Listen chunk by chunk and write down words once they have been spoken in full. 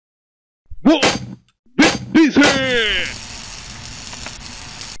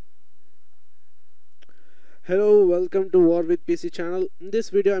Hello, welcome to War with PC channel. In this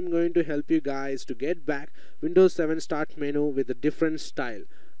video I'm going to help you guys to get back Windows 7 start menu with a different style.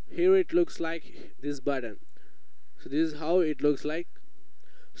 Here it looks like this button. So this is how it looks like.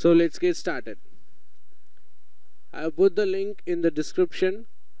 So let's get started. I have put the link in the description.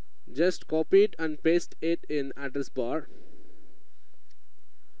 Just copy it and paste it in address bar.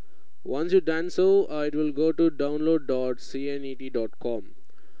 Once you've done so, it will go to download.cnet.com.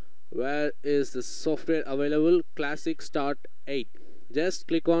 Where is the software available? Classic Start 8. Just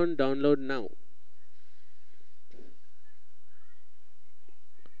click on download now.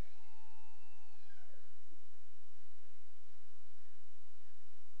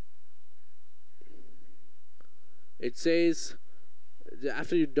 It says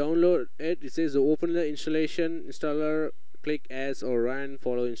after you download it, it says open the installation installer, click as or run,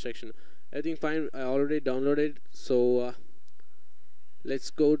 follow instruction. Everything fine. I already downloaded, so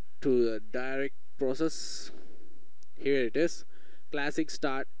let's go to the direct process. Here it is, Classic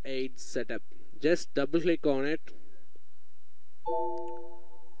Start 8 setup. Just double click on it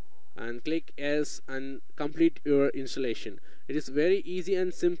and click yes and complete your installation. It is very easy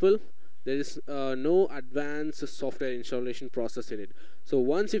and simple. There is no advanced software installation process in it. So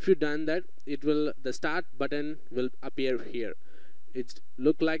once if you done that, the start button will appear here. It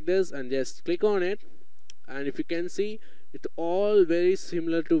look like this, and just click on it, and if you can see, it's all very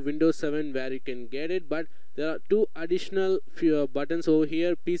similar to Windows 7 where you can get it, but there are two additional few buttons over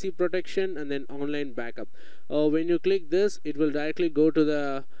here: PC protection and then online backup. When you click this, it will directly go to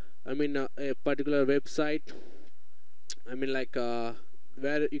the a particular website,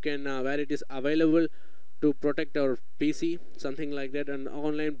 where you can where it is available to protect our PC, something like that, and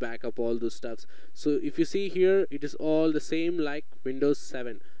online backup, all those stuffs. So if you see here, it is all the same like Windows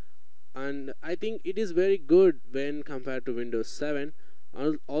 7, and I think it is very good when compared to Windows 7.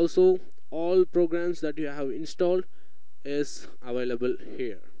 Also, all programs that you have installed is available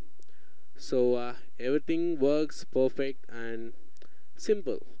here. So everything works perfect and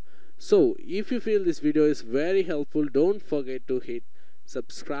simple. So if you feel this video is very helpful, don't forget to hit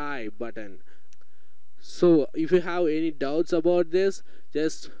subscribe button. So if you have any doubts about this,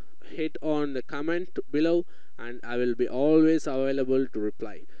 just hit on the comment below and I will be always available to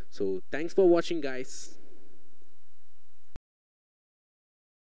reply. So thanks for watching, guys.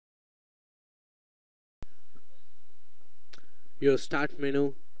 Your start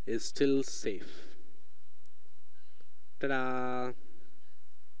menu is still safe. Ta-da!